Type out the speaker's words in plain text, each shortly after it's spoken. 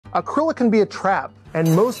Acrylic can be a trap,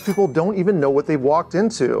 and most people don't even know what they've walked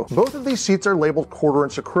into. Both of these sheets are labeled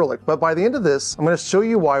 1/4" acrylic, but by the end of this, I'm going to show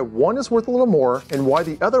you why one is worth a little more and why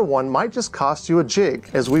the other one might just cost you a jig,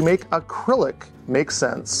 as we make acrylic make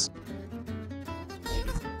sense.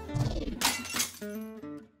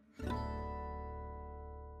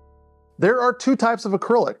 There are two types of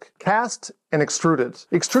acrylic, cast and extruded.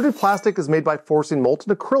 Extruded plastic is made by forcing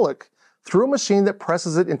molten acrylic through a machine that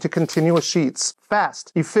presses it into continuous sheets.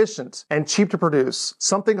 Fast, efficient, and cheap to produce.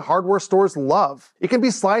 Something hardware stores love. It can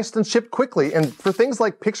be sliced and shipped quickly, and for things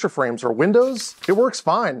like picture frames or windows, it works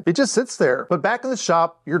fine. It just sits there. But back in the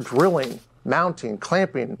shop, you're drilling, mounting,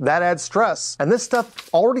 clamping. That adds stress. And this stuff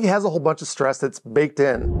already has a whole bunch of stress that's baked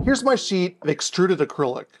in. Here's my sheet of extruded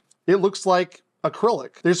acrylic. It looks like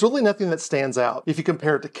acrylic. There's really nothing that stands out. If you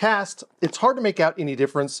compare it to cast, it's hard to make out any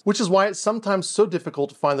difference, which is why it's sometimes so difficult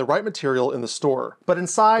to find the right material in the store. But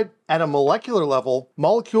inside, at a molecular level,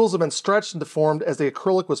 molecules have been stretched and deformed as the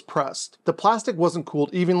acrylic was pressed. The plastic wasn't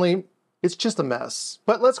cooled evenly. It's just a mess.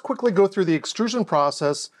 But let's quickly go through the extrusion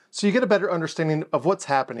process so you get a better understanding of what's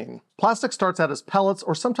happening. Plastic starts out as pellets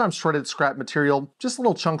or sometimes shredded scrap material, just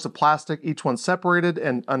little chunks of plastic, each one separated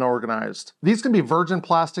and unorganized. These can be virgin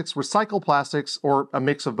plastics, recycled plastics, or a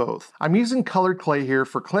mix of both. I'm using colored clay here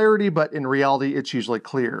for clarity, but in reality it's usually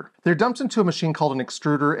clear. They're dumped into a machine called an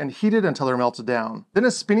extruder and heated until they're melted down. Then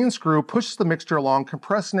a spinning screw pushes the mixture along,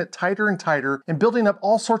 compressing it tighter and tighter and building up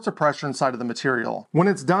all sorts of pressure inside of the material. When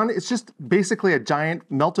it's done, it's just basically a giant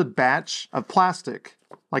melted batch of plastic.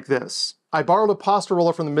 Like this. I borrowed a pasta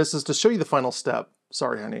roller from the missus to show you the final step.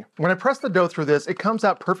 Sorry, honey. When I press the dough through this, it comes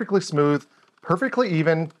out perfectly smooth, perfectly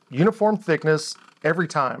even, uniform thickness, every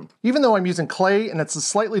time. Even though I'm using clay and it's a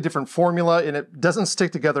slightly different formula and it doesn't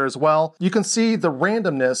stick together as well, you can see the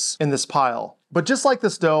randomness in this pile. But just like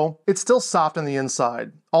this dough, it's still soft on the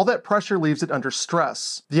inside. All that pressure leaves it under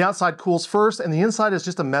stress. The outside cools first, and the inside is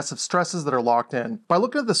just a mess of stresses that are locked in. By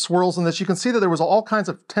looking at the swirls in this, you can see that there was all kinds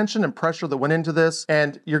of tension and pressure that went into this,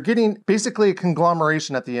 and you're getting basically a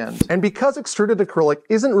conglomeration at the end. And because extruded acrylic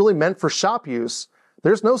isn't really meant for shop use,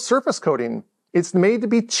 there's no surface coating. It's made to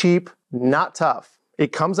be cheap, not tough.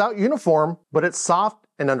 It comes out uniform, but it's soft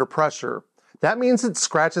and under pressure. That means it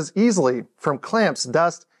scratches easily from clamps,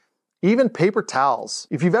 dust, even paper towels.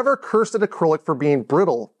 If you've ever cursed at acrylic for being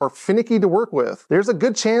brittle or finicky to work with, there's a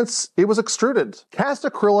good chance it was extruded. Cast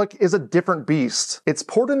acrylic is a different beast. It's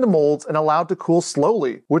poured into molds and allowed to cool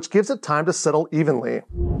slowly, which gives it time to settle evenly.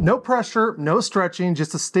 No pressure, no stretching,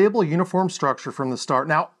 just a stable, uniform structure from the start.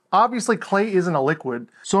 Now, obviously clay isn't a liquid,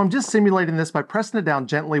 so I'm just simulating this by pressing it down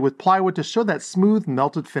gently with plywood to show that smooth,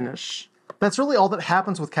 melted finish. That's really all that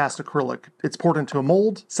happens with cast acrylic. It's poured into a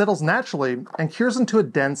mold, settles naturally, and cures into a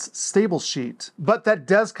dense, stable sheet. But that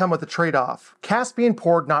does come with a trade-off. Cast being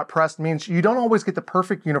poured, not pressed, means you don't always get the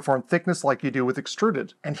perfect uniform thickness like you do with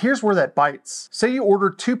extruded. And here's where that bites. Say you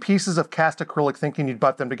ordered 2 pieces of cast acrylic thinking you'd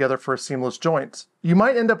butt them together for a seamless joint. You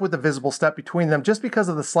might end up with a visible step between them just because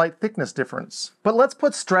of the slight thickness difference. But let's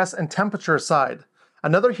put stress and temperature aside.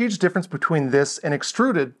 Another huge difference between this and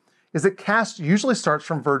extruded is that cast usually starts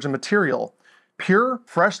from virgin material. Pure,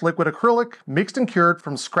 fresh liquid acrylic, mixed and cured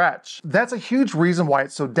from scratch. That's a huge reason why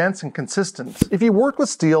it's so dense and consistent. If you work with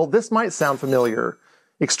steel, this might sound familiar.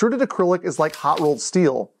 Extruded acrylic is like hot-rolled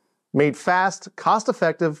steel. Made fast,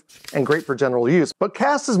 cost-effective, and great for general use. But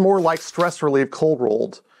cast is more like stress relief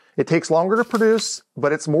cold-rolled. It takes longer to produce,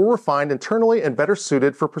 but it's more refined internally and better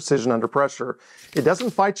suited for precision under pressure. It doesn't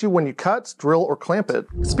fight you when you cut, drill, or clamp it.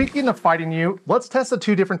 Speaking of fighting you, let's test the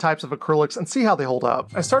 2 different types of acrylics and see how they hold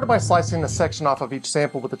up. I started by slicing a section off of each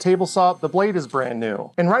sample with a table saw. The blade is brand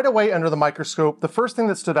new. And right away under the microscope, the first thing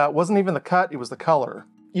that stood out wasn't even the cut, it was the color.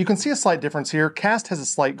 You can see a slight difference here. Cast has a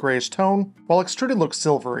slight grayish tone, while extruded looks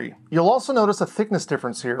silvery. You'll also notice a thickness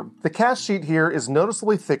difference here. The cast sheet here is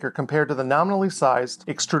noticeably thicker compared to the nominally sized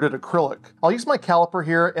extruded acrylic. I'll use my caliper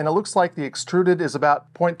here, and it looks like the extruded is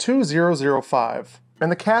about 0.2005, and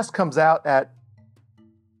the cast comes out at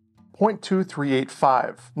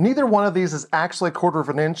 0.2385. Neither one of these is actually a 1/4 of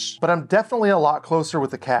an inch, but I'm definitely a lot closer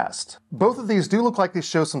with the cast. Both of these do look like they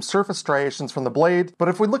show some surface striations from the blade, but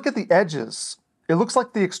if we look at the edges, it looks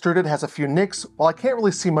like the extruded has a few nicks, while I can't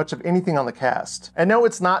really see much of anything on the cast. And no,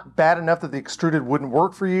 it's not bad enough that the extruded wouldn't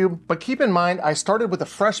work for you, but keep in mind I started with a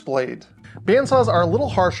fresh blade. Bandsaws are a little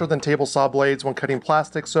harsher than table saw blades when cutting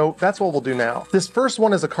plastic, so that's what we'll do now. This first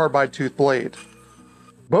one is a carbide tooth blade.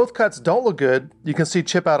 Both cuts don't look good. You can see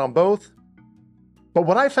chip out on both. But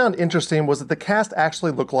what I found interesting was that the cast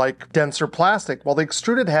actually looked like denser plastic, while the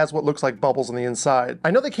extruded has what looks like bubbles on the inside.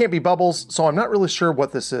 I know they can't be bubbles, so I'm not really sure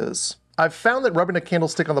what this is. I've found that rubbing a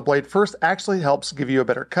candlestick on the blade first actually helps give you a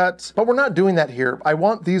better cut, but we're not doing that here. I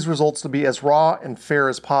want these results to be as raw and fair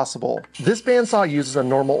as possible. This bandsaw uses a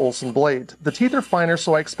normal Olsen blade. The teeth are finer,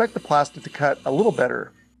 so I expect the plastic to cut a little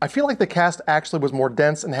better. I feel like the cast actually was more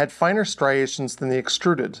dense and had finer striations than the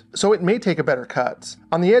extruded, so it may take a better cut.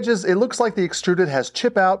 On the edges, it looks like the extruded has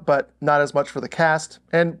chip out, but not as much for the cast,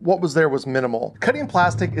 and what was there was minimal. Cutting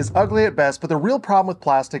plastic is ugly at best, but the real problem with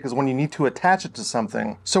plastic is when you need to attach it to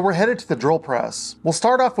something. So we're headed to the drill press. We'll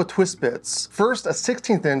start off with twist bits. First, a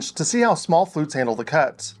 16th inch to see how small flutes handle the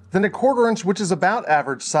cut. Then a 1/4 inch, which is about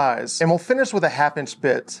average size, and we'll finish with a 1/2 inch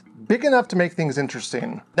bit. Big enough to make things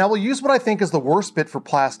interesting. Now we'll use what I think is the worst bit for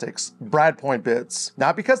plastics, brad point bits.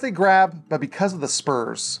 Not because they grab, but because of the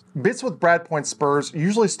spurs. Bits with brad point spurs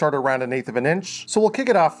usually start around 1/8 of an inch, so we'll kick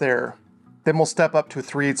it off there. Then we'll step up to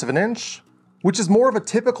 3/8 of an inch, which is more of a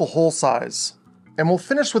typical hole size. And we'll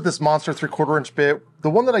finish with this monster 3/4 inch bit, the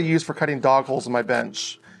one that I use for cutting dog holes in my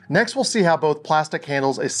bench. Next, we'll see how both plastic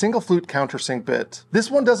handles a single flute countersink bit.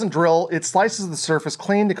 This one doesn't drill, it slices the surface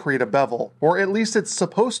clean to create a bevel, or at least it's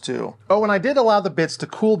supposed to. Oh, and I did allow the bits to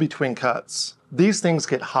cool between cuts. These things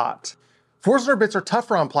get hot. Forstner bits are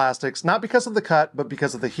tougher on plastics, not because of the cut, but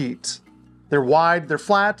because of the heat. They're wide, they're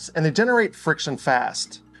flat, and they generate friction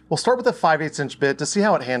fast. We'll start with a 5/8 inch bit to see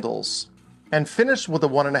how it handles, and finish with a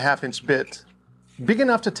 1.5 inch bit, big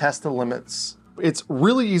enough to test the limits. It's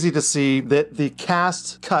really easy to see that the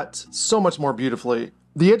cast cut so much more beautifully.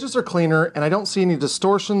 The edges are cleaner and I don't see any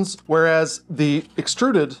distortions, whereas the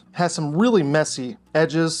extruded has some really messy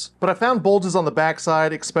edges. But I found bulges on the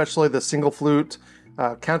backside, especially the single flute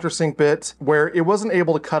countersink bit, where it wasn't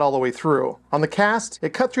able to cut all the way through. On the cast,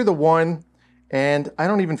 it cut through the one, and I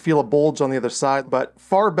don't even feel a bulge on the other side, but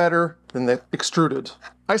far better than the extruded.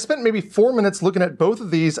 I spent maybe 4 minutes looking at both of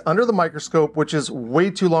these under the microscope, which is way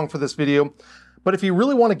too long for this video. But if you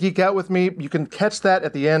really want to geek out with me, you can catch that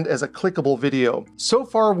at the end as a clickable video. So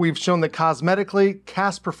far, we've shown that cosmetically,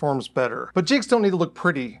 cast performs better. But jigs don't need to look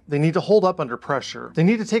pretty. They need to hold up under pressure. They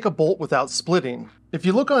need to take a bolt without splitting. If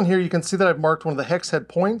you look on here, you can see that I've marked one of the hex head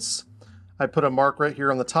points. I put a mark right here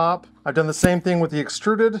on the top. I've done the same thing with the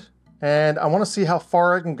extruded, and I want to see how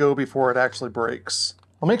far I can go before it actually breaks.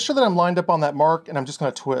 I'll make sure that I'm lined up on that mark, and I'm just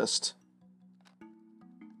going to twist.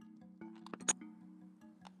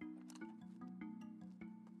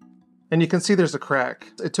 And you can see there's a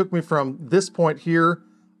crack. It took me from this point here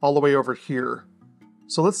all the way over here.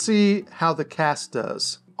 So let's see how the cast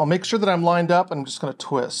does. I'll make sure that I'm lined up and I'm just gonna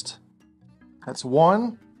twist. That's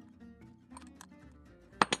 1.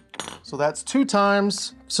 So that's 2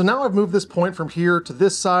 times. So now I've moved this point from here to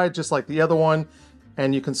this side, just like the other one.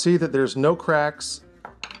 And you can see that there's no cracks.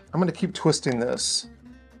 I'm gonna keep twisting this.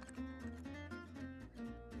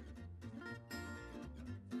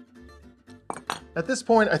 At this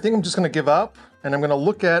point, I think I'm just gonna give up and I'm gonna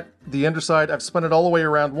look at the underside. I've spun it all the way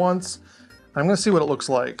around once. I'm gonna see what it looks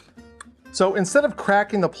like. So instead of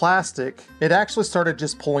cracking the plastic, it actually started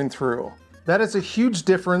just pulling through. That is a huge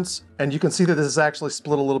difference, and you can see that this is actually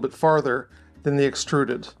split a little bit farther than the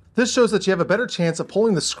extruded. This shows that you have a better chance of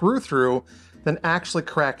pulling the screw through than actually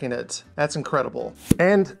cracking it. That's incredible.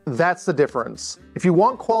 And that's the difference. If you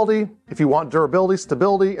want quality, if you want durability,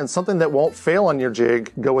 stability, and something that won't fail on your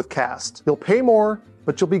jig, go with cast. You'll pay more,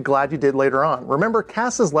 but you'll be glad you did later on. Remember,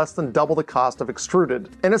 cast is less than double the cost of extruded,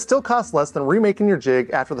 and it still costs less than remaking your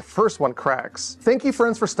jig after the first one cracks. Thank you,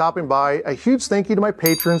 friends, for stopping by. A huge thank you to my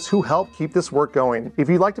patrons who help keep this work going. If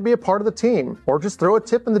you'd like to be a part of the team, or just throw a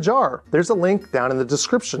tip in the jar, there's a link down in the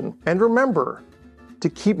description. And remember to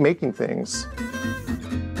keep making things.